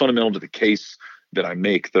campaign. It's fundamental to the case that I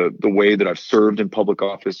make, the way that I've served in public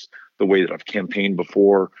office, the way that I've campaigned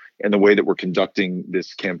before, and the way that we're conducting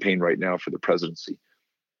this campaign right now for the presidency.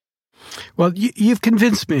 Well, you've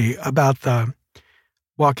convinced me about the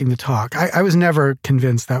walking the talk. I was never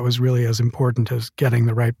convinced that was really as important as getting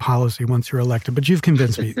the right policy once you're elected, but you've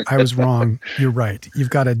convinced me. I was wrong. You're right.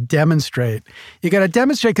 You've got to demonstrate. You got to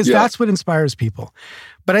demonstrate because that's what inspires people.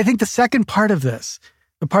 But I think the second part of this,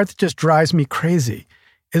 the part that just drives me crazy,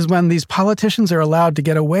 is when these politicians are allowed to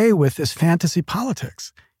get away with this fantasy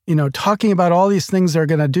politics, talking about all these things they're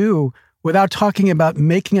going to do without talking about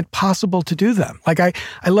making it possible to do them. Like I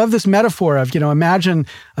love this metaphor of, imagine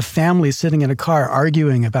a family sitting in a car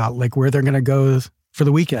arguing about like where they're going to go for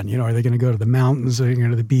the weekend. Are they going to go to the mountains? Are they going to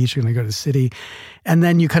go to the beach? Are they going to go to the city? And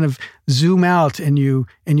then you kind of zoom out and you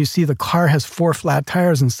see the car has 4 flat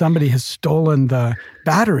tires and somebody has stolen the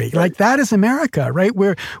battery. Like that is America, right?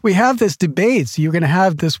 Where we have this debate. So you're going to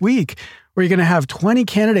have this week where you're going to have 20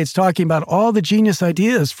 candidates talking about all the genius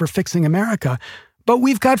ideas for fixing America. But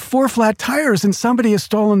we've got 4 flat tires and somebody has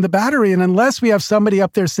stolen the battery. And unless we have somebody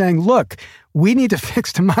up there saying, look, we need to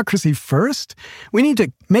fix democracy first. We need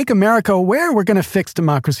to make America aware we're going to fix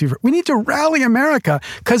democracy first. We need to rally America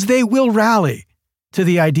because they will rally to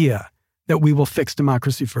the idea that we will fix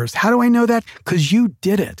democracy first. How do I know that? Because you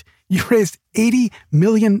did it. You raised $80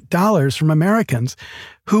 million from Americans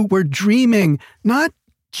who were dreaming not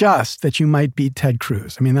just that you might beat Ted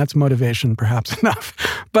Cruz. I mean, that's motivation perhaps enough.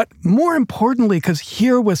 But more importantly, because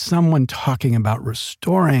here was someone talking about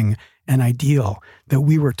restoring an ideal that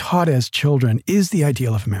we were taught as children is the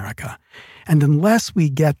ideal of America. And unless we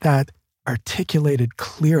get that articulated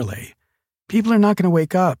clearly, people are not going to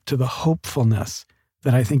wake up to the hopefulness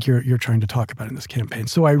that I think you're trying to talk about in this campaign.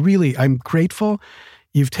 So I'm grateful.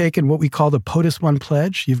 You've taken what we call the POTUS 1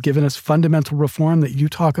 pledge. You've given us fundamental reform that you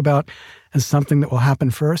talk about as something that will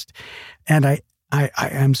happen first. And I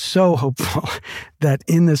am so hopeful that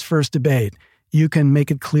in this first debate, you can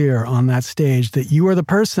make it clear on that stage that you are the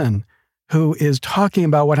person who is talking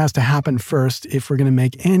about what has to happen first if we're going to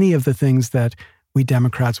make any of the things that we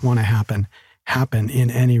Democrats want to happen in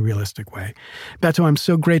any realistic way. Beto, I'm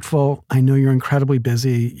so grateful. I know you're incredibly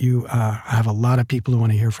busy. You have a lot of people who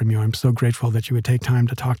want to hear from you. I'm so grateful that you would take time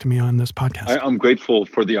to talk to me on this podcast. I'm grateful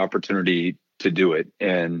for the opportunity to do it.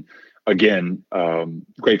 And again,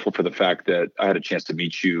 grateful for the fact that I had a chance to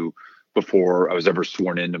meet you before I was ever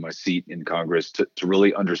sworn into my seat in Congress to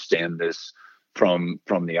really understand this from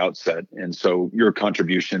the outset. And so your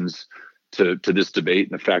contributions to this debate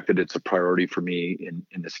and the fact that it's a priority for me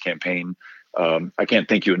in this campaign, I can't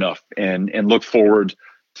thank you enough, and look forward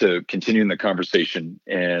to continuing the conversation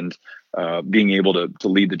and being able to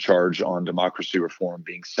lead the charge on democracy reform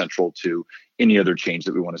being central to any other change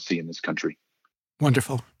that we want to see in this country.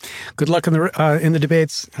 Wonderful. Good luck in the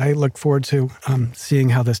debates. I look forward to seeing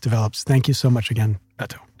how this develops. Thank you so much again,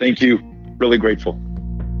 Beto. Thank you. Really grateful.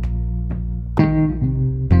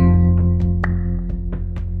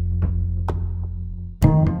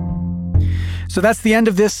 So that's the end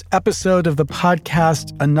of this episode of the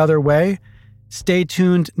podcast, Another Way. Stay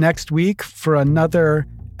tuned next week for another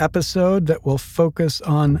episode that will focus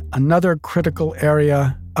on another critical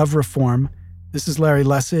area of reform. This is Larry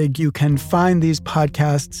Lessig. You can find these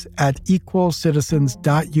podcasts at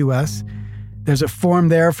equalcitizens.us. There's a form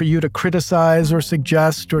there for you to criticize or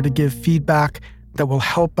suggest or to give feedback that will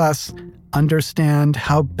help us understand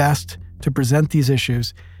how best to present these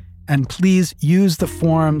issues. And please use the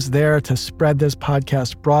forums there to spread this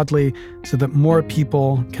podcast broadly so that more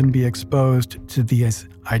people can be exposed to these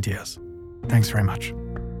ideas. Thanks very much.